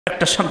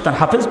একটা সন্তান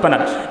হাফেজ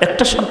বানান,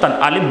 একটা সন্তান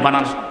আলিম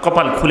বানান,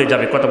 কপাল খুলে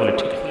যাবে। কথা বলে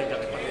ঠিক?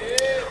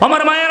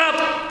 আমার মায়েরা,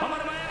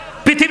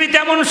 পৃথিবীতে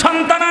এমন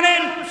সন্তান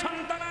আনেন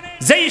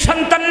যেই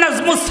সন্তান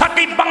নাজমুস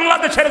সাকিব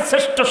বাংলাদেশের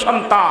শ্রেষ্ঠ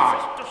সন্তান,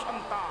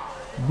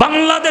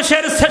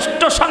 বাংলাদেশের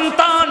শ্রেষ্ঠ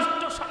সন্তান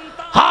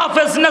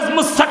হাফেজ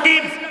নাজমুস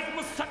সাকিব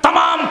তাম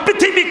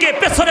পৃথিবীকে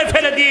পেছনে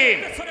ফেলে দিয়ে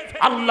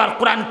আল্লাহর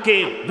কোরআনকে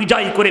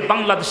বিজয় করে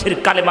বাংলাদেশের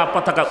কালেমা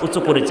পতাকা উঁচু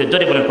করেছে।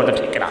 জোরে বলেন কথা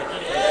ঠিক না?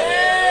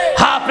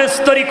 হাফেজ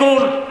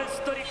তরিকুল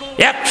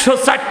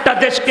 104টা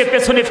দেশকে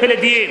পেছনে ফেলে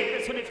দিয়ে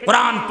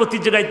কোরআন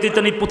প্রতিযোগিতায়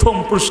তিনি প্রথম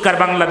পুরস্কার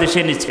বাংলাদেশে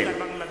এনেছেন।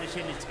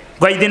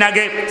 কয়েকদিন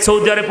আগে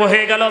সৌদি আরবে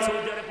হয়ে গেল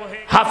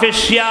হাফেজ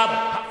শিয়াব,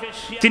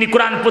 তিনি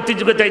কোরআন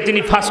প্রতিযোগিতায়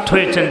তিনি ফার্স্ট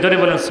হয়েছেন। জোরে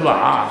বলেন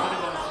সুবহান।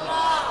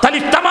 তাহলে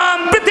তাম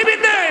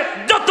পৃথিবীতে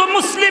যত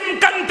মুসলিম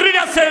কান্ট্রি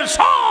আছে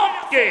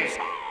সবকে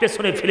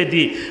পেছনে ফেলে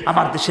দিয়ে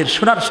আমার দেশের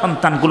সোনার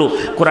সন্তানগুলো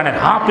কোরআনের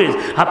হাফেজ,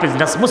 হাফেজ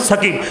নাজমুস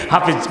সাকিব,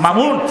 হাফেজ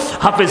মামুন,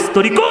 হাফেজ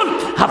তরিকুল,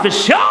 হাফেজ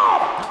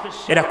শিয়াব,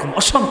 এরকম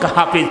অসংখ্য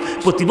হাফেজ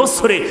প্রতি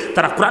বছরে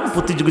তারা কোরআন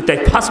প্রতিযোগিতায়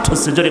ফার্স্ট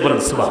হচ্ছে। জোরে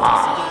বলেন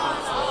সুবহান।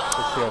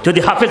 যদি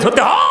হাফেজ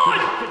হতে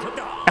হয়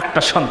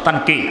একটা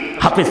সন্তানকে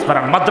হাফেজ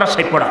পড়ান,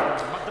 মাদ্রাসায় পড়া।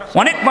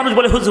 অনেক মানুষ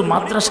বলে হুজুর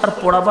মাদ্রাসার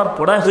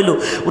পড়া হইলো,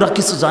 ওরা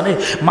কিছু জানে?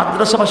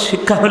 মাদ্রাসা বা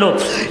শিক্ষা হলো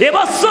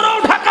এবছরও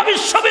ঢাকা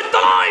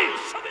বিশ্ববিদ্যালয়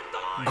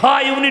ঘ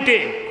ইউনিটে,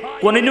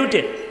 কোন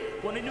ইউনিটে?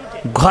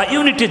 ঘ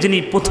ইউনিটে যিনি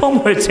প্রথম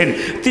হয়েছেন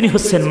তিনি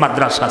হচ্ছেন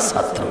মাদ্রাসার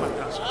ছাত্র।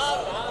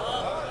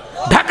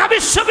 ঢাকা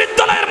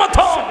বিশ্ববিদ্যালয়ের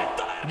মতো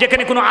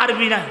যেখানে কোনো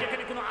আরবি নাই,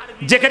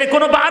 যেখানে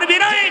কোনো আরবি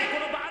নাই,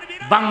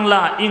 বাংলা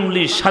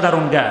ইংলিশ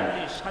সাধারণ জ্ঞান,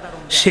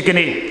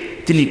 সেখানে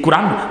তিনি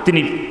কোরআন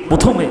তিনি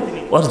প্রথমে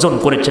অর্জন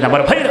করেছেন।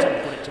 আবার ভাইরা,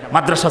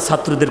 মাদ্রাসা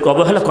ছাত্রদেরকে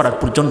অবহেলা করার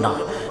প্রয়োজন না।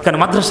 কারণ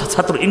মাদ্রাসা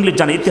ছাত্র ইংলিশ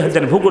জানে, ইতিহাস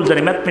জানে, ভূগোল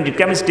জানে, mathematics,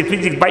 chemistry,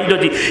 physics,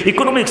 biology,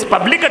 economics,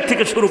 পাবলিকের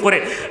থেকে শুরু করে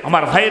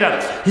আমার ভাইরা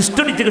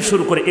হিস্টোরি থেকে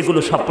শুরু করে এগুলো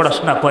সব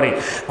পড়াশোনা করে।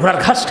 ঘোড়ার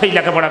ঘাস খাই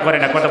লেখাপড়া করে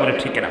না। কথা বলে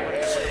ঠিক না?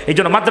 এই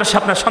জন্য মাদ্রাসা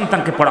আপনার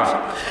সন্তানকে পড়া,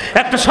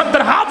 একটা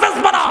সন্তান হাফেজ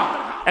বানান,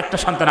 একটা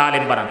সন্তান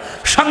আলেম বানান।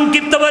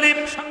 সংক্ষিপ্ত বলি,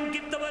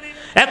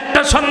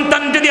 একটা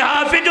সন্তান যদি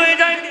হাফেজ হয়ে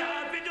যায়,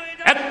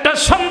 একটা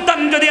সন্তান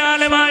যদি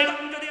আলেম হয়,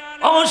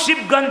 ও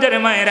শিবগঞ্জের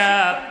মায়েরা,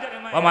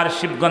 আমার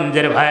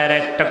শিবগঞ্জের ভাইয়েরা,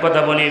 একটা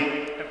কথা বলি,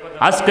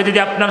 আজকে যদি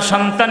আপনার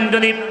সন্তান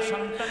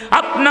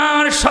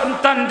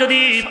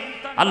যদি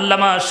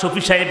আল্লামা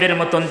শফি সাহেবের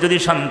মতন যদি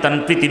সন্তান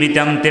পৃথিবীতে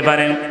আনতে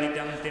পারেন,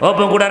 ও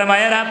বগুড়ার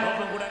মায়েরা,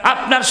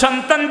 আপনার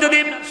সন্তান যদি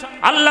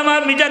আল্লামা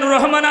মিজানুর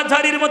রহমান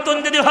আজহারির মতন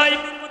যদি হয়,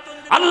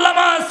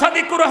 আল্লামা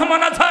সাদিকুর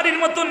রহমান আজহারির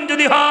মতন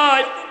যদি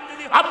হয়,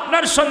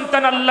 আপনার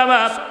সন্তান আল্লামা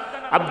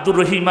আব্দুর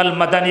রহিম আল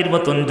মাদানির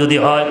মতন যদি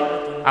হয়,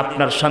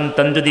 আপনার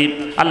সন্তান যদি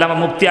আল্লামা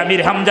মুফতি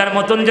আমির হামজার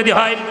মতন যদি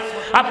হয়,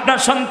 আপনার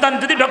সন্তান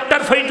যদি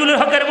ডক্টর ফৈজুল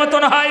হকের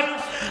মতন হয়,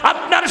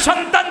 আপনার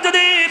সন্তান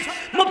যদি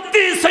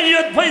মুফতি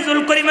সৈয়দ ফৈজুল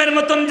করিমের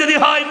মতন যদি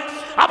হয়,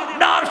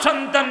 আপনার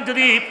সন্তান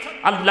যদি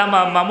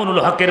আল্লামা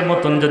মামুনুল হকের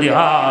মতন যদি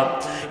হয়,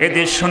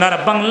 এদের সোনার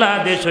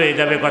বাংলাদেশ হয়ে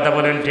যাবে। কথা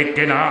বলেন ঠিক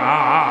কিনা?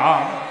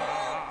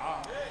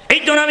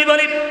 এই জন্য আমি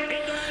বলি,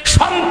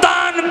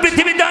 সন্তান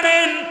পৃথিবীতে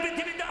আনেন,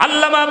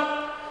 আল্লামা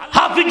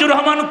হাফিজুর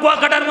রহমান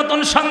কুয়াকাটার মতন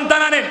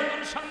সন্তান আনেন,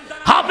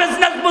 হাফেজ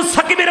নাজমুস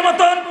সাকিবের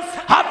মতন,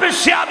 হাফেজ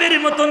শিয়াবের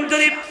মতন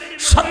যদি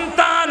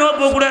সন্তান ও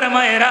বগুড়ার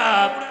মায়েরা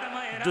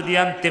যদি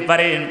আনতে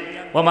পারেন,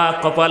 ওমা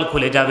কপাল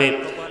খুলে যাবে,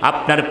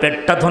 আপনার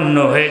পেটটা ধন্য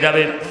হয়ে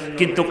যাবে।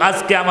 কিন্তু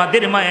আজকে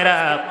আমাদের মায়েরা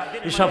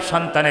এসব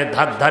সন্তানের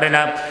ধার ধারে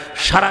না,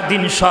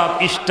 সারাদিন সব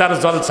স্টার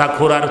জলসা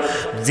খোর আর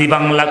জি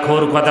বাংলা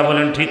খোর। কথা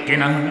বলেন ঠিক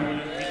কিনা?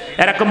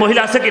 এরকম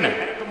মহিলা আছে কিনা?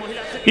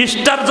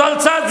 স্টার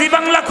জলসা জি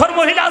বাংলা খোর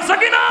মহিলা আছে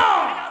কিনা?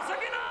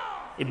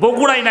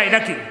 বগুড়াই নাই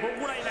নাকি?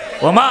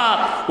 ওমা,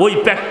 ওই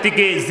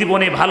ব্যক্তিকে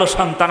জীবনে ভালো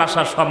সন্তান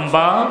আসা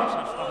সম্ভব?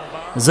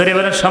 জোরে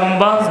বলেন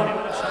সম্ভব?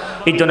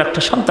 এই জন্য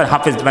একটা সন্তান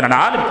হাফেজ বানান,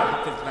 আলেম।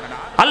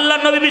 আল্লাহ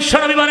নবী বিশ্ব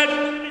নবী বলেন,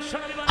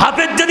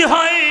 হাফেজ যদি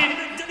হয়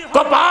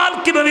কপাল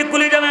কিভাবে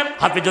খুলে যাবে।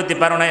 হাফেজ হতে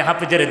পারো না,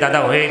 হাফেজের দাদা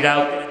হয়ে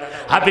যাও।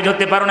 হাফেজ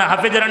হতে পারো না,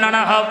 হাফেজের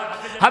নানা হও।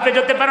 হাফেজ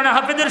হতে পারো না,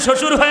 হাফেজের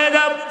শ্বশুর হয়ে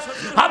যাও।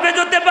 হাফেজ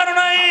হতে পারো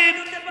না,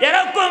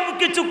 এরকম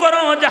কিছু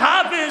করো যে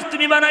হাফেজ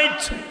তুমি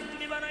বানাইছো।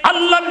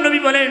 আল্লাহ নবী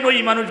বলেন, ওই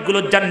মানুষগুলো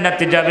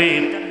জান্নাতে যাবে।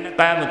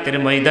 কিয়ামতের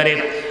ময়দানে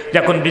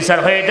যখন বিচার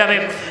হয়ে যাবে,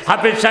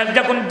 হাফেজ সাহেব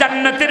যখন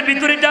জান্নাতের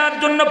ভিতরে যাওয়ার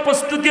জন্য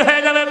প্রস্তুতি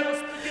হয়ে যাবে,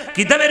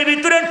 কিতাবের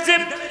ভিতরে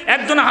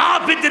একজন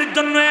হাফেজের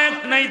জন্য এক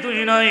নাই দুই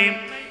নয়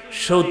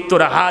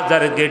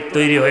 ৭০,০০০ গেট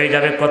তৈরি হয়ে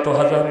যাবে। কত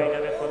হাজার?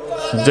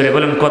 জোরে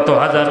বলেন কত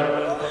হাজার?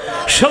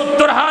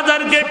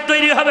 ৭০,০০০ গেট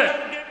তৈরি হবে।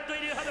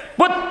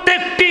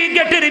 প্রত্যেকটি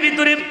গেটের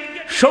ভিতরে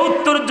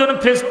 ৭০ জন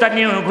ফেরেশতা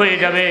নিয়োগ হয়ে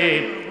যাবে।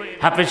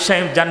 হাফেজ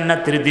সাহেব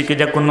জান্নাতের দিকে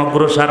যখন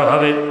অগ্রসর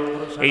হবে,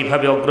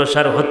 এইভাবে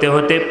অগ্রসর হতে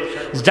হতে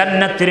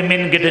জান্নাতের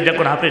মেন গেটে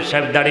যখন হাফেজ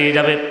সাহেব দাঁড়িয়ে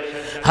যাবে,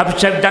 হাফেজ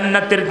সাহেব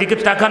জান্নাতের দিকে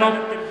তাকানো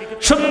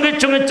সঙ্গে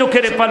সঙ্গে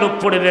চোখের পালক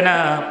পড়বে না।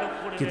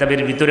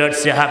 কিতাবের ভিতরে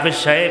আসছে, হাফেজ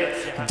সাহেব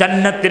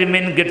জান্নাতের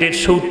মেন গেটে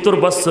 ৭০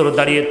 বছর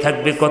দাঁড়িয়ে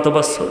থাকবে। কত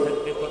বছর?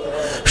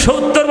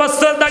 ৭০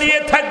 বছর দাঁড়িয়ে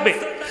থাকবে,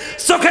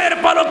 চোখের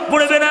পালক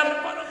পড়বে না।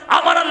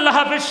 আমার আল্লাহ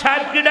হাফেজ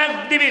সাহেবকে ডাক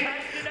দিবে,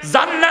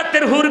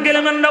 জান্নাতের হুর গেলে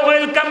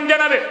ওয়েলকাম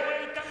জানাবে।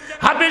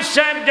 হাফেজ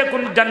সাহেব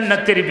যখন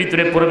জান্নাতের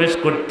ভিতরে প্রবেশ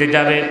করতে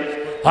যাবে,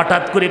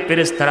 হঠাৎ করে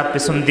ফেরেশতারা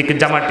পেছন দিকে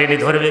জামা টেনে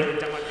ধরবে।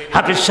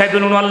 হাফেজ সাহেব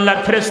বলুন,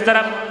 আল্লাহর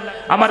ফেরেশতারা,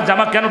 আমার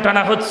জামা কেন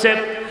টানা হচ্ছে?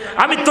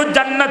 আমি তো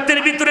জান্নাতের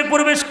ভিতরে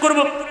প্রবেশ করব।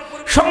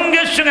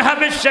 সঙ্গে সঙ্গে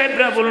হাফেজ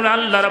সাহেবরা বলুন,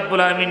 আল্লাহ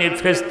রাব্বুল আলামিনের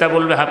ফেরেশতা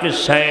বলবে, হাফেজ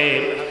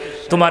সাহেব,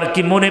 তোমার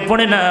কি মনে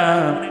পড়ে না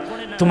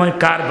তোমার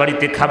কার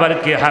বাড়িতে খাবার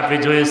খেয়ে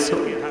হাফেজ হয়েছো?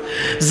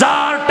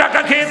 যার টাকা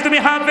খেয়ে তুমি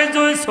হাফেজ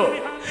হয়েছো,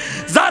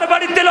 যার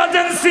বাড়িতে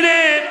লজেন্স ছিলে,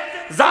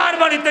 যার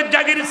বাড়িতে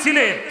জাগির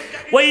ছিলে,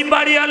 ওই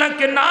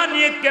বাড়িওয়ালাকে না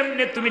নিয়ে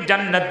কেমনে তুমি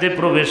জান্নাতে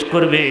প্রবেশ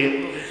করবে?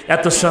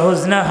 এত সহজ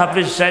না।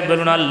 হাফেজ সাহেব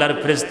বলুন, আল্লাহর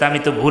ফেরেশতা, আমি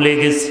তো ভুলে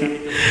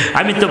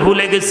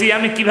গেছি,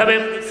 আমি কিভাবে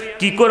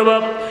কি করব?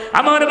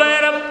 আমার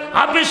ভাইয়েরা,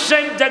 হাফেজ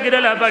সাহেব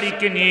জাগিরওয়ালা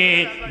বাড়িকে নিয়ে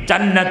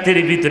জান্নাতের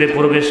ভিতরে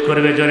প্রবেশ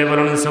করবে। জোরে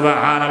বলুন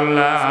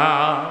সুবহানাল্লাহ।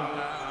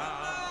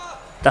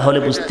 তাহলে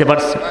বুঝতে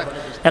পারছো,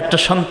 একটা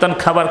সন্তান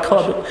খাবার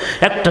খাওয়াবে,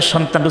 একটা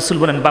সন্তান, রাসূল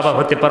বলেন, বাবা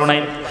হতে পারো নাই,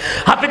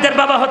 হাফেজের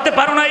বাবা হতে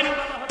পারো নাই,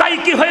 তাই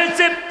কি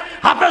হয়েছে?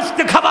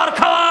 হাফেজকে খাবার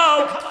খাওয়াও,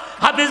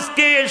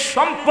 হাফেজকে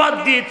সম্পদ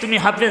দিয়ে তুমি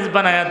হাফেজ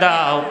বানায়া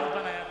দাও।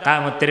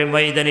 কিয়ামতের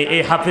ময়দানে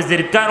এই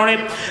হাফেজের কারণে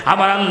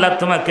আমার আল্লাহ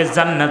তোমাকে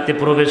জান্নাতে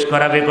প্রবেশ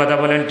করাবে। কথা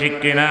বলেন ঠিক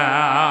কিনা?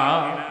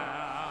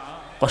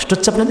 কষ্ট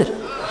হচ্ছে আপনাদের?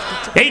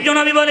 এই জন্য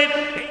আমি বলি,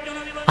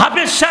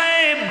 হাফেজ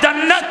সাহেব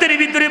জান্নাতের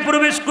ভিতরে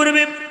প্রবেশ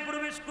করবে,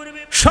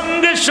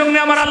 সঙ্গে সঙ্গে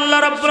আমার আল্লাহ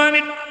রাব্বুল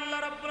আলামিন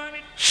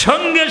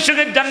সঙ্গে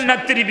সঙ্গে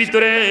জান্নাতের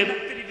ভিতরে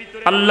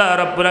আল্লাহ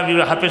রাব্বুল আলামিন,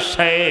 হাফেজ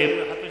সাহেব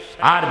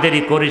আর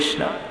দেরি করিস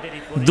না,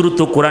 দ্রুত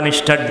কোরআন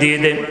স্টার্ট দিয়ে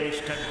দেন।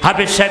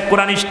 হাফেজ সাহেব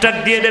কোরআন স্টার্ট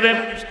দিয়ে দেবে,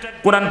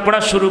 কোরআন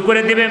পড়া শুরু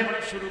করে দেবে।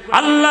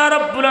 আল্লাহ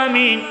রাব্বুল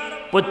আলামিন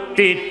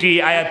প্রত্যেকটি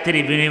আয়াতের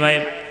বিনিময়ে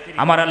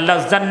আমার আল্লাহ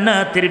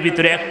জান্নাতের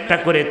ভিতরে একটা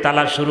করে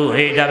তালা শুরু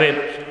হয়ে যাবে।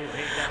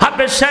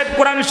 হাফেজ সাহেব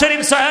কোরআন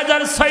শরীফ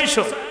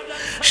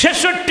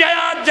 6666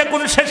 আয়াত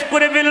যখন শেষ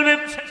করে ফেলবে,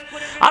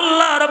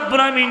 আল্লাহ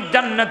রাব্বুল আলামিন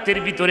জান্নাতের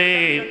ভিতরে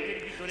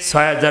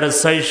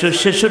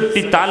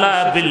 6666 তালা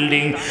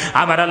বিল্ডিং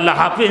আমার আল্লাহ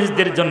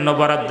হাফেজদের জন্য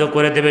বরাদ্দ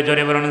করে দেবে।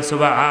 জোরে বলুন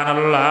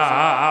সুবহানাল্লাহ।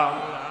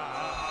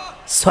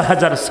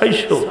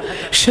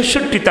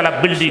 6666 তালা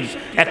বিল্ডিং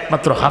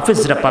একমাত্র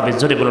হাফেজরা পাবে।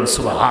 জোরে বলুন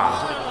সুবহান।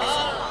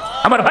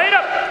 আমার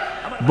ভাইরা,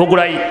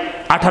 বগুড়ায়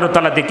 18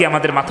 তালা দেখে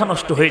আমাদের মাথা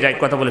নষ্ট হয়ে যায়।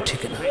 কথা বলে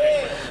ঠিক না?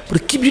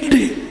 কি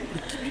বিল্ডিং!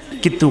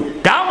 কিন্তু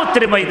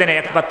কিয়ামতের ময়দানে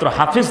একমাত্র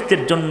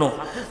হাফেজদের জন্য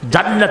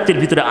জান্নাতের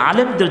ভিতরে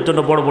আলেমদের জন্য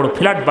বড় বড়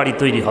ফ্ল্যাট বাড়ি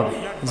তৈরি হবে।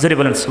 জোরে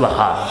বলেন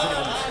সুবহান।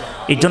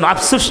 এই জন্য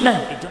আফসোস নাই,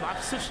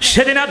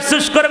 সেদিন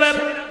আফসোস করবে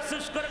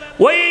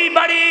ওই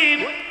বাড়ি,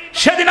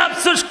 সেদিন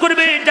আফসোস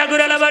করবে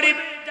জাগরওয়ালা বাড়ি,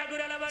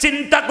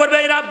 চিন্তা করবে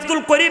আব্দুল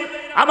করিম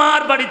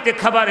আমার বাড়িতে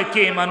খাবার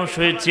খেয়ে মানুষ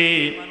হয়েছে,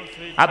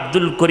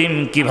 আব্দুল করিম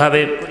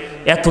কিভাবে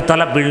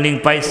এততলা বিল্ডিং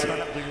পাইছে?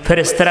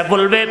 ফেরেশতারা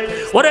বলবে,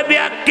 ওরে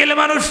বেআক্কেল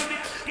মানুষ,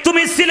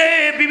 তুমি ছিলে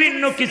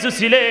বিভিন্ন কিছু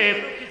ছিলে,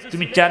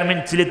 তুমি চেয়ারম্যান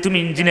ছিলে, তুমি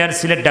ইঞ্জিনিয়ার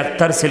ছিলে,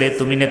 ডাক্তার ছিলে,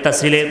 তুমি নেতা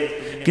ছিলে,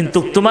 কিন্তু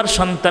তোমার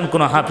সন্তান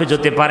কোনো হাফেজ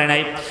হতে পারে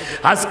নাই।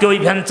 আজকে ওই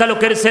ভ্যান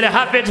চালকের ছেলে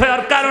হাফেজ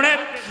হওয়ার কারণে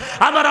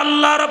আমার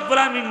আল্লাহ রাব্বুল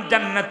আলামিন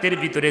জান্নাতের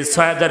ভিতরে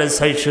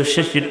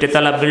 6666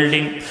 তালা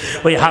বিল্ডিং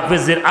ওই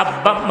হাফেজের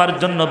আব্বা আম্মার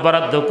জন্য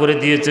বরাদ্দ করে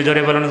দিয়েছে।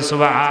 জোরে বলেন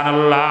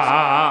সুবহানাল্লাহ।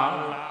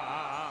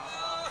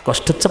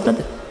 কষ্ট হচ্ছে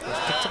আপনাদের?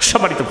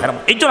 সবারই তো ভেরাম।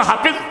 এই জন্য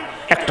হাফেজ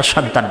একটা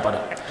সন্তান পারে,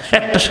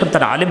 একটা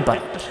সন্তান আলেম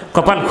পারে,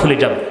 কপাল খুলে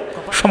যাবে।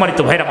 সম্মানিত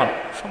ভাইরা আমার,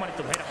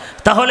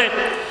 তাহলে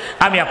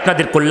আমি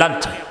আপনাদের কল্যাণ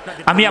চাই,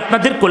 আমি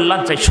আপনাদের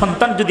কল্যাণ চাই।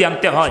 সন্তান যদি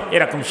আনতে হয়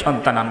এরকম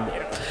সন্তান আনবে,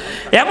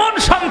 এমন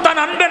সন্তান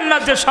আনবেন না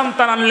যে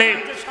সন্তান আনলে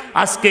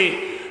আজকে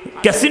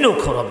ক্যাসিনো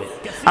খোর হবে,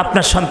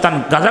 আপনার সন্তান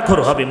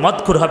গাঁজাখোর হবে,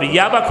 মদখোর হবে,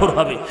 ইয়াবাখোর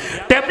হবে,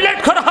 ট্যাবলেট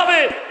খোর হবে।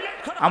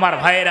 আমার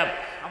ভাইয়েরা,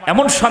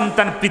 এমন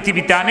সন্তান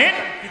পৃথিবীতে আনেন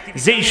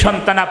যেই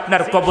সন্তান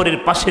আপনার কবরের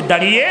পাশে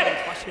দাঁড়িয়ে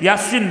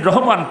ইয়াসিন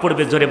রহমান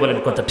পড়বে। জোরে বলেন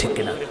কথা ঠিক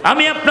কিনা?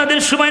 আমি আপনাদের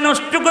সময়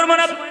নষ্ট করব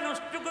না।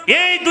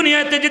 এই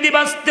দুনিয়াতে যদি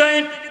বাঁচতে হয়,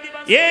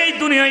 এই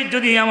দুনিয়ায়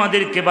যদি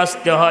আমাদেরকে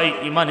বাঁচতে হয়,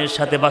 ইমানের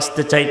সাথে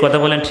বাঁচতে চাই। কথা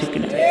বলেন ঠিক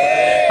কিনা?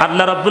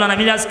 আল্লাহ রাব্বুল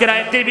আলামিন আজকের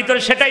আয়াতের ভিতরে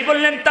সেটাই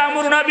বললেন,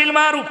 তা'মুরুনা বিল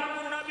মারুফ,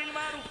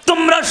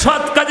 তোমরা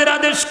সৎ কাজের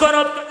আদেশ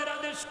করো,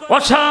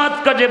 অসৎ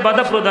কাজে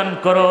বাধা প্রদান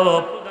করো।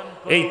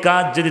 এই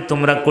কাজ যদি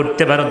তোমরা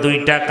করতে পারো,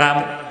 দুইটা কাম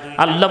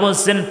আল্লাহ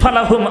বলছেন,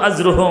 ফালাহুম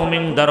আজরুহুম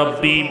ইনদা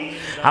রাব্বিহিম,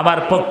 আমার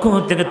পক্ষ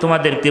থেকে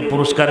তোমাদেরকে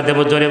পুরস্কার দেব।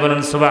 জোরে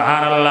বলেন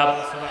সুবহানাল্লাহ।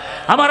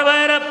 আমার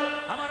ভাইয়েরা,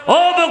 ও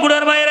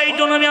বগুড়ার ভাইয়েরা, এই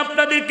জন্য আমি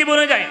আপনাদেরকে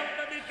বলে যাই,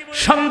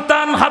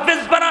 সন্তান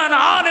হাফেজ বানান,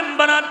 আলেম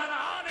বানান।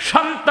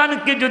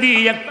 সন্তানকে যদি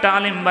একটা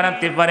আলেম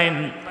বানাতে পারেন,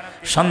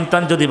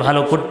 সন্তান যদি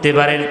ভালো করতে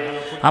পারেন,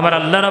 আমার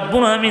আল্লাহ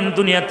রাব্বুল আলামিন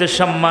দুনিয়াতে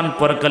সম্মান,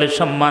 পরকালে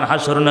সম্মান,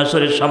 হাসর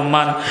নাসরে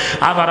সম্মান,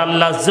 আমার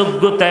আল্লাহ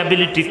যোগ্যতা,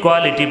 অ্যাবিলিটি,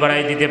 কোয়ালিটি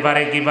বাড়াই দিতে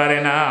পারে কি পারে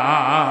না?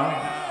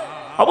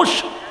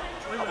 অবশ্যই।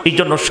 এই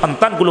জন্য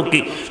সন্তানগুলোকে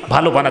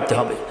ভালো বানাতে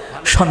হবে।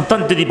 সন্তান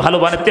যদি ভালো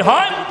বানাতে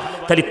হয়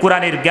তাহলে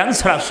কোরআনের জ্ঞান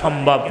ছাড়া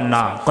সম্ভব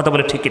না। কথা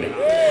বলে ঠিক না?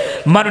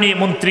 মাননীয়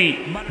মন্ত্রী,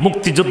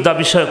 মুক্তিযোদ্ধা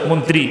বিষয়ক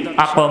মন্ত্রী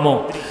আকম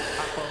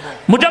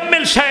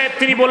মুজাম্মেল সাহেব,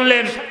 তিনি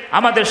বললেন,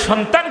 আমাদের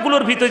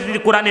সন্তানগুলোর ভিতরে যদি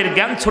কোরআনের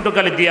জ্ঞান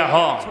ছোটকালে দেওয়া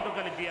হয়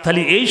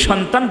তাহলে এই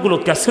সন্তানগুলো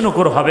ক্যাসিনো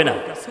করে হবে না।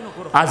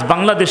 আজ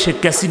বাংলাদেশে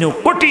ক্যাসিনো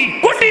কোটি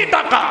কোটি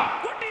টাকা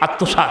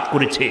আত্মসাৎ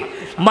করেছে।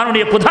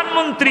 মাননীয়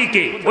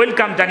প্রধানমন্ত্রীকে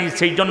ওয়েলকাম জানিয়েছে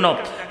সেই জন্য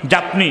যে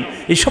আপনি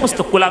এই সমস্ত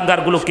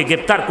কুলাঙ্গারগুলোকে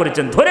গ্রেপ্তার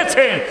করেছেন,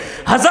 ধরেছেন।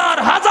 হাজার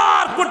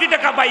হাজার কোটি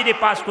টাকা বাইরে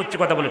পাস করছে,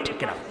 কথা বলে ঠিক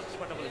না?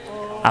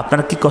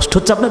 আপনারা কি কষ্ট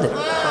হচ্ছে আপনাদের?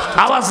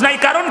 আওয়াজ নাই,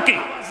 কারণ কি?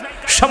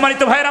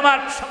 সম্মানিত ভাইয়ের আমার,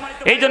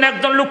 এই জন্য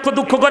একজন লোক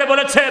দুঃখ করে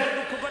বলেছে,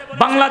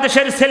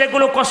 বাংলাদেশের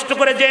ছেলেগুলো কষ্ট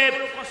করে যে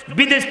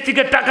বিদেশ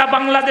থেকে টাকা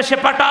বাংলাদেশে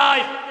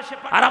পাঠায়,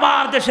 আর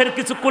আমার দেশের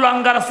কিছু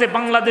কুলাঙ্গার আছে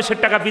বাংলাদেশের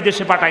টাকা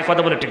বিদেশে পাঠায়,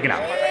 কথা বলে ঠিক না?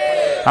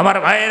 আমার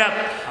ভাইয়েরা,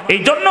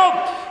 এই জন্য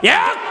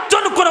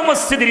একজন কোন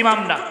মসজিদের ইমাম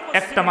না,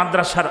 একটা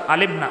মাদ্রাসার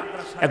আলেম না,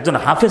 একজন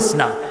হাফেজ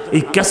না,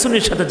 এই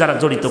ক্যাসুনের সাথে যারা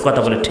জড়িত,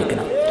 কথা বলে ঠিক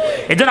না?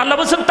 এই জন্য আল্লাহ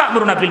বলছেন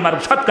তা'মুরুনা বিল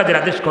মারুফ, সৎ কাজের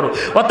আদেশ করো,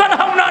 ওয়া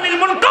তানহাউনা আনিল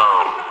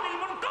মুনকার,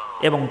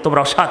 এবং তোমরা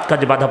অসৎ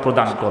কাজে বাধা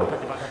প্রদান করো।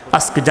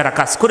 আজকে যারা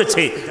কাজ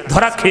করেছে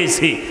ধরা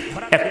খেয়েছে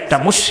একটা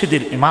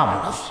মসজিদের ইমাম।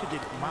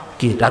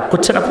 কি রাগ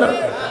করছেন আপনারা?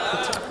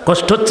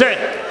 কষ্ট হচ্ছে?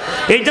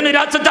 এই জন্য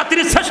রাজ্য জাতির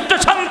শ্রেষ্ঠ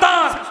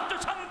সন্তান।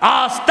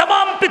 আজ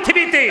তাম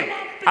পৃথিবীতে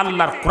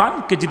আল্লাহর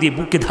কোরআনকে যদি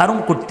বুকে ধারণ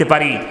করতে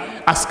পারি,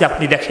 আজকে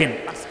আপনি দেখেন,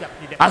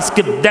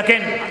 আজকে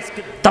দেখেন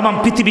তাম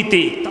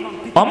পৃথিবীতে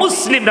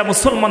অমুসলিমরা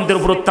মুসলমানদের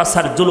উপর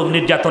অত্যাচার, জুলুম,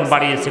 নির্যাতন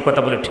বাড়িয়েছে,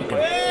 কথা বলে ঠিক না?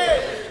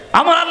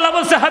 আমার আল্লাহ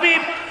বলছে,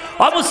 হাবিব,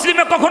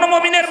 অমুসলিমে কখনো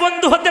মুমিনের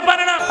বন্ধু হতে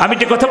পারে না। আমি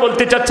যে কথা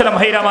বলতে চাচ্ছিলাম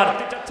ভাইরা আমার,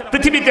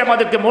 পৃথিবীতে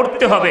আমাদেরকে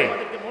মরতে হবে,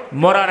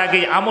 মরার আগে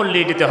আমল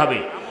নিয়ে যেতে হবে।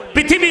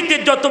 পৃথিবীতে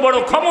যত বড়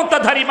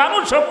ক্ষমতাধারী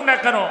মানুষ হোক না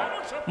কেন,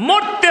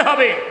 মরতে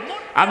হবে।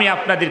 আমি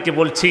আপনাদেরকে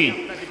বলছি,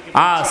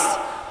 আজ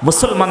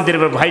মুসলমানদের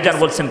ভাইজান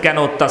বলছেন কেন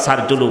অত্যাচার,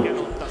 জুলুম?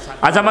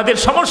 আজ আমাদের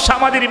সমস্যা,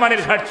 আমাদের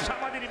ইমানের ঘাটতি।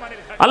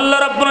 আল্লাহ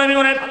রাব্বুল আলামিন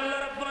বলেন,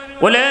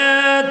 ওয়ালা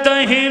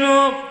তাহিনু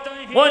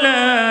ওয়ালা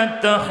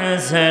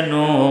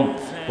তাহজানু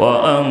ওয়া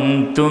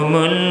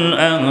আনতুমুল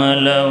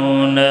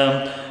আ'লাউনা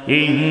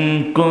ইন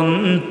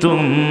কুনতুম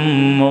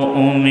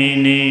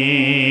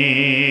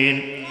মুমিনিন।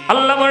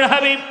 আল্লাহর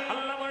হাবিব,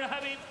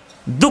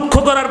 দুঃখ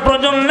করার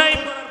প্রয়োজন নাই,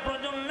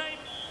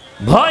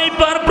 ভয়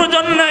পাওয়ার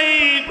প্রয়োজন নাই।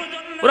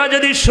 ওরা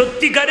যদি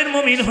সত্যিকারের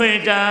মুমিন হয়ে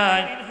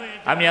যায়,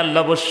 আমি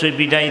আল্লাহ অবশ্যই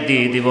বিদায়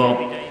দিয়ে দিব।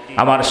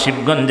 আমার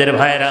শিবগঞ্জের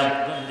ভাইরা,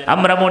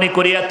 আমরা মনে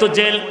করি এত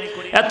জেল,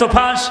 এত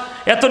ফাঁস,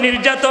 এত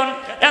নির্যাতন,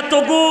 এত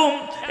গুম,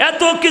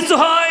 এত কিছু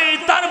হয়,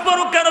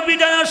 তারপরও কেন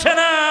বিজয় আসে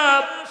না?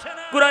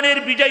 কোরআনের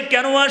বিজয়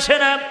কেন আসে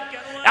না?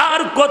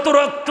 আর কত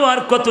রক্ত, আর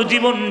কত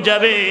জীবন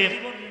যাবে?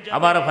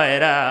 আমার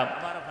ভাইরা,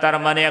 তার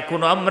মানে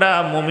এখনো আমরা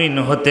মুমিন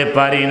হতে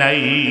পারি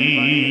নাই।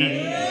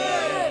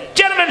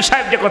 চেয়ারম্যান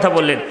সাহেব যে কথা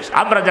বললেন,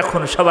 আমরা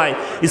যখন সবাই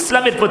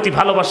ইসলামের প্রতি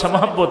ভালোবাসা,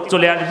 মহব্বত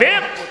চলে আসবে,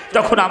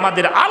 তখন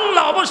আমাদের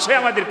আল্লাহ অবশ্যই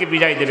আমাদেরকে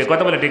বিজয় দেবে,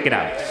 কথা বলে ঠিক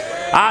না?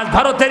 আজ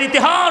ভারতের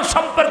ইতিহাস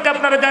সম্পর্কে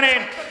আপনারা জানেন,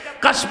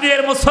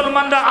 কাশ্মীরের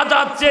মুসলমানরা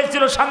আজাদ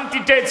চেয়েছিল, শান্তি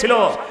চেয়েছিল,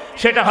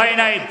 সেটা হয়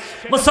নাই।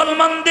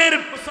 মুসলমানদের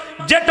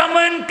যেটা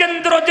মেন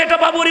কেন্দ্র, যেটা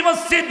বাবরি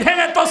মসজিদ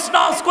ভেঙে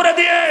তছনছ করে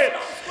দিয়ে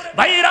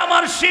ভাইরা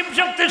আমার শিব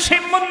শক্তি,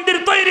 শিব মন্দির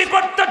তৈরি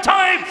করতে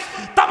চায়,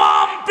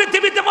 তাম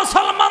পৃথিবীতে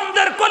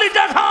মুসলমানদের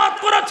কলিজাঘাত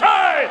করেছে,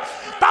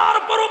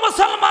 তারপরও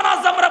মুসলমান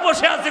আজ আমরা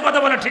বসে আছি, কথা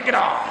বলে ঠিক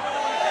না?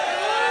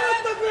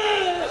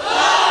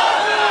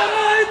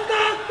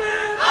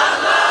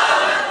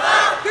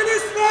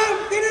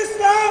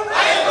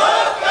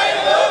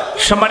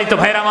 সম্মানিত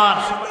ভাইরা আমার,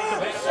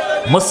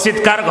 মসজিদ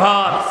কার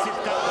ঘর?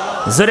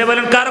 জোরে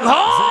বলেন, কার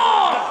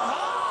ঘর?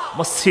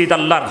 মসজিদ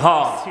আল্লাহর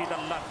ঘর।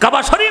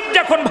 কাবা শরীফ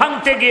যখন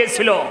ভাঙতে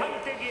গিয়েছিল,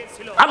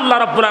 আল্লাহ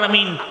রাব্বুল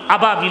আলামিন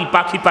আবাবিল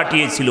পাখি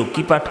পাঠিয়েছিল।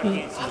 কি পাখি?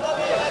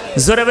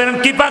 জোরে বলেন,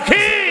 কি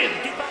পাখি?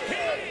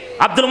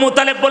 আব্দুল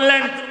মুতালিব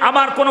বললেন,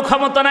 আমার কোনো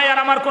ক্ষমতা নাই আর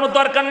আমার কোনো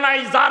দরকার নাই,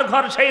 যার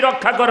ঘর সেই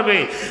রক্ষা করবে।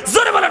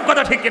 জোরে বলেন,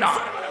 কথা ঠিক কিনা?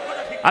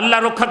 আল্লাহ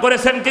রক্ষা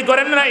করেছেন কি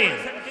করেন নাই?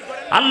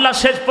 আল্লাহ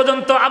শেষ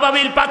পর্যন্ত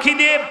আবাবিল পাখি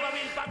দিয়ে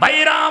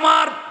ভাইরা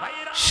আমার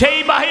সেই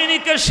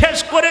বাহিনীকে শেষ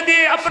করে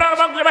দিয়ে, আপনার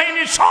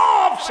বাহিনী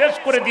সব শেষ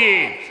করে দিয়ে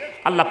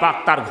আল্লাহ পাক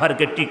তার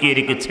ঘরকে টিকিয়ে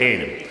রেখেছেন।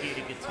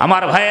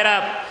 আমার ভাইয়েরা,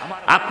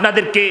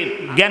 আপনাদেরকে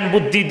জ্ঞান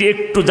বুদ্ধি দিয়ে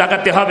একটু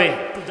জাগাতে হবে।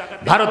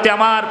 ভারতে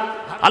আমার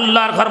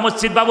আল্লাহর ঘর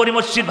মসজিদ, বাবরি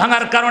মসজিদ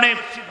ভাঙার কারণে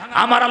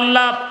আমার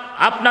আল্লাহ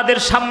আপনাদের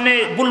সামনে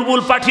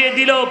বুলবুল পাঠিয়ে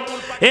দিল।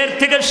 এর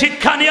থেকে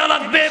শিক্ষা নেওয়া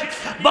লাগবে।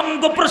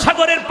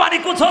 বঙ্গোপসাগরের পানি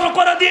কুচল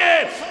করে দিয়ে,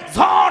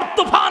 ঝড়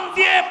তুফান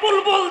দিয়ে,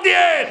 বুলবুল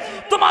দিয়ে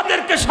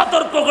তোমাদেরকে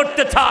সতর্ক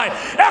করতে চায়,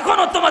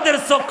 এখনো তোমাদের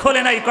চোখ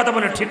খোলে নাই, কথা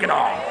বলে ঠিক না?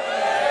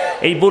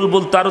 এই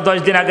বুলবুল তো আরো 10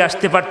 দিন আগে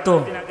আসতে পারতো,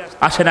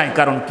 আসে নাই।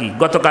 কারণ কি?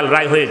 গতকাল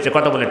রায় হয়েছে,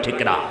 কথা বলে ঠিক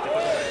না?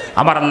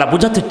 আমার আল্লাহ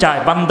বুঝাতে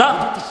চায়, বান্দা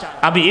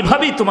আমি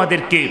এভাবেই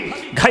তোমাদেরকে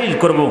ঘাইল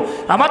করব,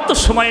 আমার তো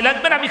সময়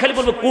লাগবে না, আমি খালি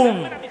বলবো কোন,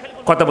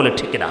 কথা বলে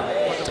ঠিক না?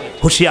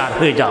 হুঁশিয়ার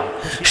হয়ে যাও,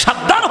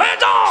 সাবধান হয়ে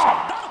যাও,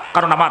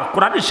 কারণ আমার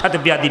কোরআনের সাথে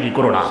বেয়াদবি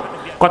করো না,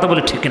 কথা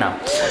বলে ঠিক না?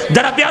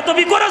 যারা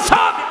বেয়াদবি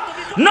করেছে,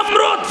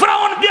 নমরুদ,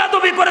 ফিরাউন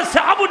বেয়াদবি করেছে,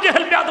 আবু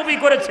জেহেল বেয়াদবি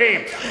করেছে,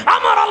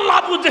 আমার আল্লাহ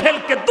আবু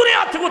জেহেলকে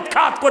দুনিয়া থেকে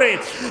উৎখাত করে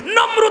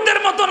নমরুদের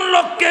মতন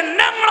লোককে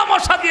ন্যাংরা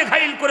মশা দিয়ে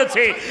ঘাইল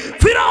করেছে,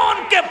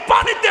 ফিরাউনকে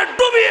পানিতে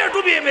ডুবিয়ে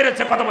ডুবিয়ে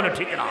মেরেছে, কথা বলে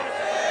ঠিক না?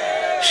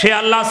 সে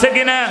আল্লাহ আছে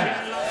কিনা?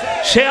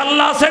 সে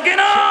আল্লাহ আছে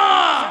কিনা?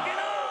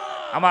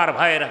 আমার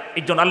ভাইয়েরা,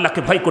 এই জন্য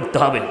আল্লাহকে ভয় করতে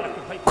হবে।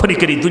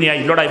 ক্ষণিকের এই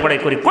দুনিয়ায় লড়াই বড়াই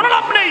করে কোনো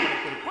লাভ নেই।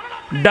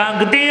 ডাক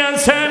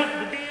দিয়েছেন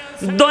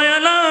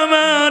দয়াল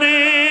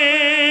আমারে,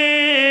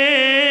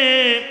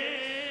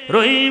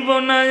 রইব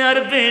না আর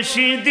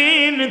বেশি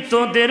দিন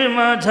তোদের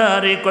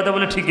মাঝারে। কথা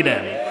বলে ঠিক না?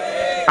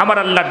 আমার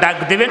আল্লাহ ডাক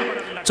দেবেন,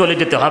 চলে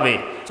যেতে হবে।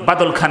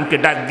 বাদল খানকে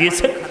ডাক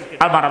দিয়েছে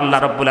আমার আল্লাহ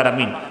রাব্বুল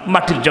আলামিন,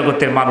 মাটির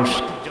জগতের মানুষ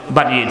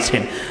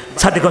বানিয়েছেন।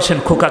 সাদিক হোসেন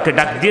খোকাকে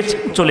ডাক দিয়েছেন,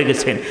 চলে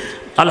গেছেন।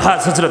 আল্লাহ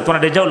হযরত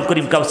মাওলানা রেজাউল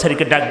করিম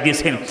কাউসারীকে ডাক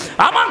দিয়েছেন।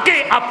 আমাকে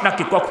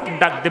আপনাকে কখন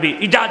ডাক দেবে?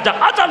 ইজাজা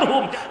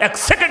আজালহুম, এক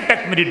সেকেন্ড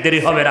এক মিনিট দেরি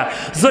হবে না।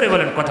 জোরে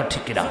বলেন কথা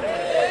ঠিক কিনা?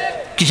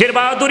 কিসের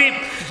বাহাদুরি,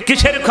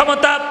 কিসের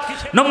ক্ষমতা!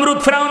 নমরুদ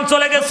ফিরাউন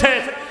চলে গেছে।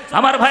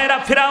 আমার ভাইরা,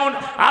 ফিরাউন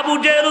আবু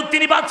জেহেল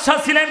তিনি বাদশা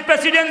ছিলেন,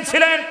 প্রেসিডেন্ট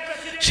ছিলেন।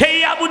 সেই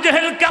আবু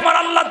জেহেলকে আমার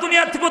আল্লাহ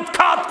দুনিয়া থেকে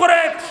উৎখাত করে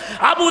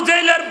আবু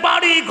জেহেলের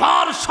বাড়ি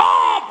ঘর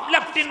সব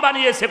লেফটিন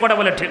বানিয়েছে। কথা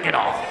বলে ঠিক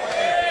না?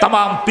 তাম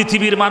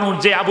পৃথিবীর মানুষ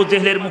যে আবু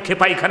জেহেলের মুখে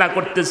পায়খানা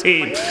করতেছে,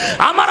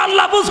 আমার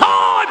আল্লাহ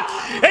বুঝান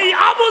এই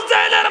আবু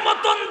জেহেলের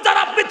মতন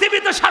যারা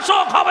পৃথিবীতে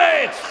শাসক হবে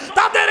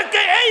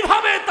তাদেরকে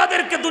এইভাবে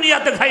তাদেরকে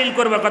দুনিয়াতে ঘাইল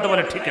করবে। কথা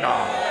বলে ঠিক না?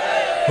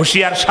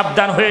 হুঁশিয়ার,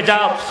 সাবধান হয়ে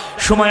যাও,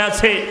 সময়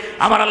আছে।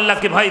 আমার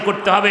আল্লাহকে ভয়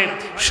করতে হবে।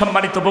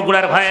 সম্মানিত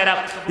বগুড়ার ভাইয়েরা,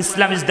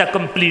 ইসলাম is the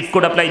complete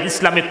code of life.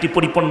 ইসলাম একটি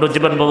পরিপূর্ণ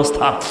জীবন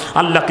ব্যবস্থা।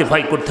 আল্লাহকে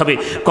ভয় করতে হবে,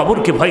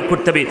 কবরকে ভয়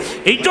করতে হবে।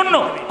 এই জন্য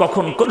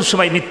কখন কোন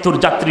সময় মৃত্যুর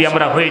যাত্রী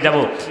আমরা হয়ে যাব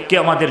কে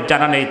আমাদের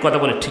জানা নেই। কথা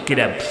বলে ঠিক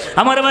কিনা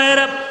আমার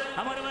ভাইয়েরা?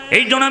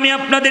 এই জন্য আমি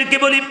আপনাদেরকে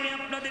বলি,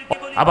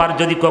 আবার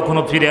যদি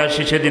কখনো ফিরে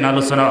আসি সেদিন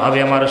আলোচনা হবে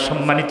আমার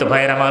সম্মানিত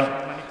ভাইয়েরা আমার।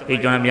 এই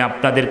জন্য আমি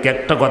আপনাদেরকে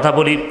একটা কথা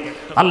বলি,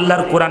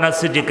 আল্লাহর কোরআন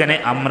আছে যেখানে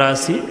আমরা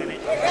আছি।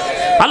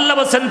 আল্লাহ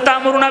বলেন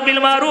তা'মুরুনা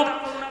বিল মারুফ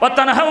ওয়া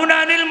তানহাউনা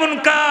আনিল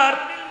মুনকার।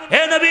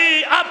 হে নবী,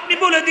 আপনি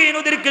বলে দিন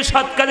ওদেরকে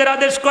সৎ কাজের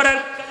আদেশ করেন,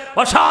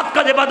 অসৎ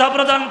কাজে বাধা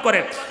প্রদান করে।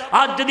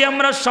 আজ যদি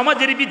আমরা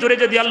সমাজের ভিতরে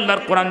যদি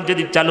আল্লাহর কোরআন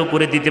যদি চালু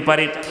করে দিতে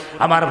পারি,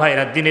 আমার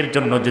ভাইরা দিনের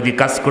জন্য যদি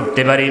কাজ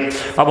করতে পারি,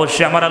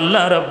 অবশ্যই আমার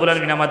আল্লাহ রাব্বুল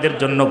আলামিন আমাদের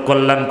জন্য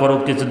কল্যাণ করো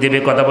কিছু দেবে।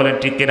 কথা বলেন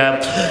ঠিক কিনা?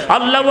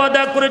 আল্লাহ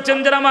ওয়াদা করেছেন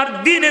যারা আমার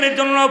দ্বীনের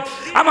জন্য,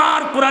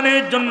 আমার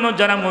কোরআনের জন্য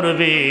যারা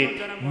মরবে,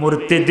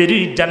 মরতে দেরি,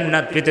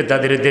 জান্নাত পেতে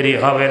তাদের দেরি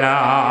হবে না।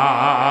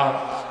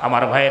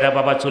 আমার ভাইয়েরা,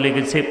 বাবা চলে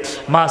গেছে,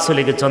 মা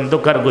চলে গেছে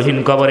অন্ধকার গহীন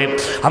কবরে।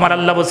 আমার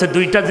আল্লাহ বলছে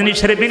দুইটা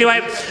জিনিসের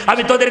বিনিময়ে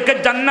আমি তোদেরকে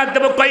জান্নাত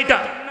দেব। কয়টা?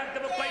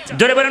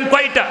 জোরে বলেন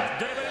কয়টা?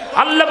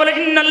 আল্লাহ বলে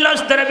ইন্নাল্লাহ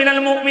আশতারা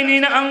মিনাল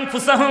মুমিনিনা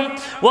আনফুসাহুম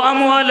ওয়া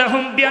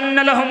আমওয়ালাহুম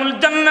বিআন্না লাহুমুল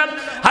জান্নাহ।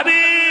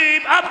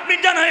 হাবিব, আপনি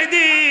জানাই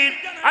দিন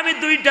আমি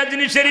দুইটা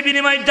জিনিসের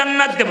বিনিময়ে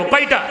জান্নাত দেব।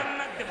 কয়টা?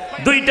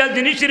 দুইটা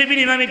জিনিসের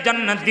বিনিময়ে আমি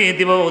জান্নাত দিয়ে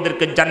দেব।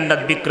 ওদেরকে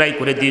জান্নাত বিক্রয়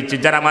করে দিয়েছি।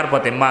 যারা আমার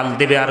পথে মাল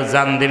দেবে আর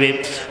জান দেবে,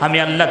 আমি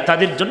আল্লাহ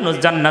তাদের জন্য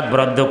জান্নাত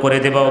বরাদ্দ করে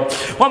দেব।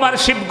 আমার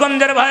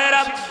শিবগঞ্জের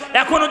ভাইয়েরা,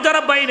 এখনো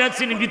যারা বাইরে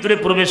আছেন ভিতরে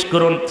প্রবেশ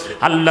করুন।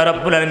 আল্লাহ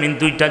রাব্বুল আলামিন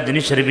দুইটা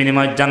জিনিসের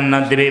বিনিময়ে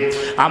জান্নাত দেবে।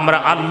 আমরা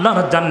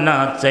আল্লাহর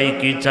জান্নাত চাই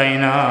কি চাই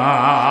না?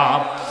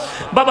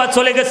 বাবা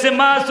চলে গেছে,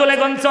 মা চলে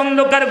গেছে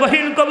অন্ধকার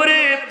গহীন কবরে।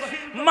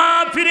 মা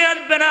ফিরে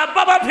আসবে না,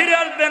 বাবা ফিরে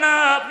আসবে না।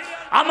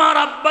 আমার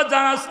আব্বা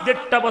জান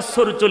 1.5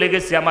 বছর চলে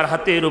গেছে, আমার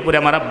হাতের উপরে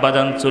আমার আব্বা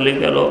জান চলে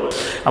গেল।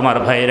 আমার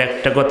ভাইয়ের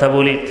একটা কথা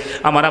বলি,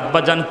 আমার আব্বা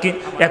জানকে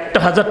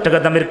 1000 টাকা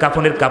দামের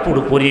কাফনের কাপড়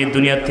পরিয়ে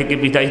দুনিয়া থেকে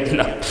বিদায়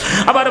দিলাম।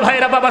 আমার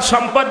ভাইয়েরা, বাবা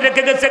সম্পদ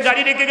রেখে গেছে,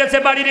 গাড়ি রেখে গেছে,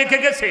 বাড়ি রেখে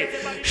গেছে,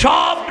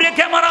 সব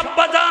রেখে আমার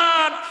আব্বা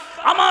জান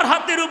আমার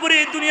হাতের উপরে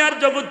দুনিয়ার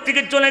জগৎ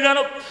থেকে চলে গেল।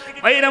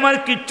 ভাইয়ের আমার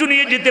কিচ্ছু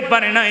নিয়ে যেতে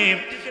পারে নাই।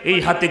 এই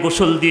হাতে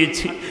গোসল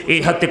দিয়েছি, এই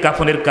হাতে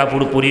কাফনের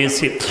কাপড়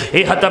পরিয়েছি,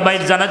 এই হাতে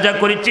মায়ের জানাজা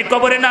করেছি,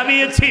 কবরে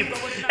নামিয়েছি।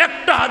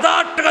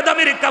 1000 টাকা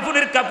দামের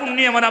কাফনের কাপড়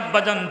নিয়ে আমার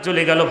আব্বাজান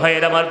চলে গেল।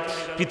 ভাইয়ের আমার,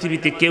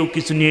 পৃথিবীতে কেউ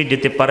কিছু নিয়ে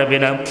যেতে পারবে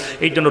না।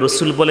 এই জন্য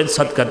রসুল বলেন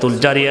সাদকাতুল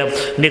জারিয়া,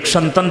 নেক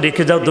সন্তান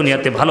রেখে যাও,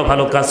 দুনিয়াতে ভালো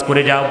ভালো কাজ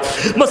করে যাও,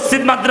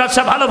 মসজিদ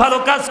মাদ্রাসা ভালো ভালো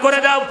কাজ করে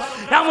যাও।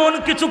 এমন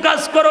কিছু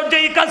কাজ করো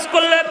যেই কাজ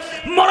করলে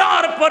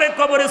মরার পরে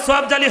কবরে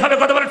সওয়াব জালি হবে।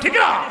 কথা বলে ঠিক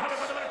না?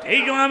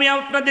 এই জন্য আমি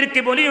আপনাদেরকে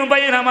বলি,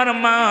 ভাইয়ের আমার,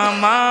 মা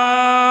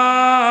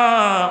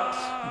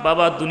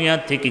বাবা দুনিয়া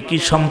থেকে কি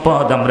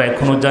সম্পদ আমরা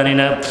এখনো জানি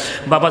না।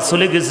 বাবা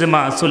চলে গেছে,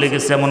 মা চলে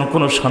গেছে, এমন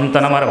কোন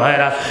সন্তান আমার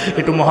ভাইরা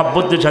একটু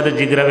মহব্বতের সাথে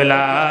জিগরাবে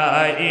লা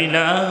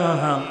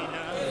ইলাহা।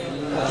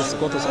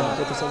 কত সাল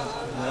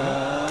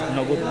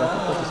নগদ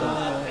কত সাল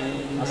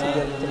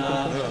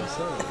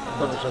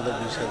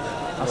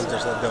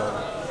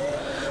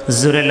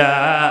জোরে লা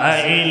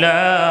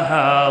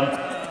ইলাহা,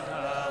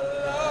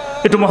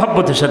 একটু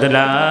মহব্বতের সাথে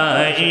লা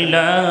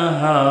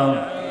ইলাহা।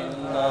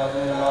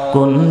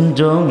 কোন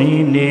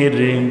জমিনের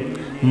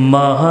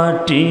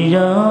মাটি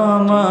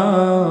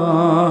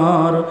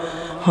আমার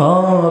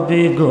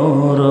হবে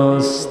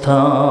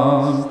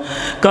গোরস্থান,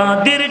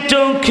 কাদের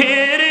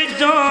চোখের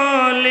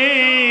জলে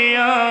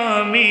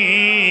আমি,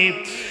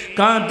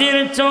 কাদের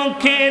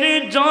চোখের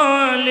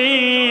জলে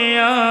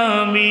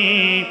আমি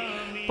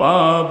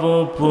পাব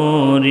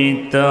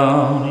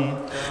পরিত্রাণ।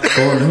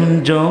 কোন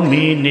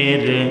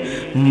জমিনের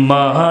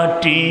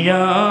মাটি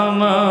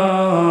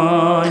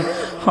আমার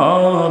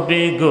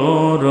হবে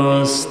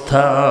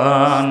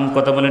গোরস্থান।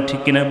 কথা বলেন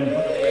ঠিক কিনা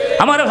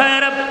আমার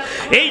ভাইয়েরা?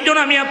 এই জন্য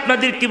আমি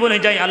আপনাদের কি বলে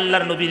যাই,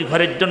 আল্লাহর নবীর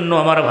ঘরের জন্য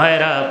আমার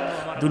ভাইয়েরা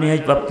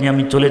দুনিয়ায় আপনি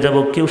আমি চলে যাব,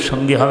 কেউ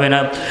সঙ্গে হবে না।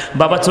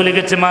 বাবা চলে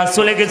গেছে, মা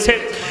চলে গেছে।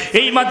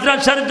 এই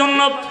মাদ্রাসার জন্য,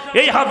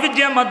 এই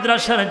হাফিজিয়া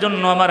মাদ্রাসার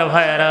জন্য আমার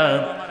ভাইয়েরা,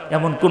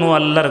 এমন কোনো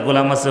আল্লাহর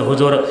গোলাম আছে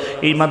হুজুর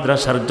এই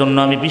মাদ্রাসার জন্য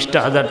আমি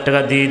 20,000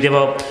 টাকা দিয়ে দেব?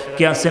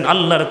 কে আছেন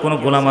আল্লাহর কোনো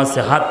গোলাম আছে?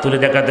 হাত তুলে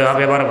দেখাতে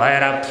হবে আমার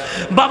ভাইয়েরা।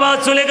 বাবা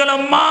চলে গেল,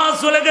 মা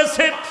চলে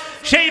গেছে,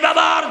 সেই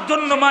বাবার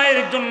জন্য, মায়ের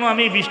জন্য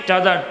আমি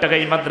 20,000 টাকা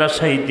এই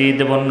মাদ্রাসায় দিয়ে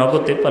দেব।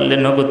 নগদে পারলে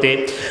নগদে,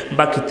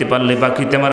 বাকিতে পারলে বাকিতে। আমার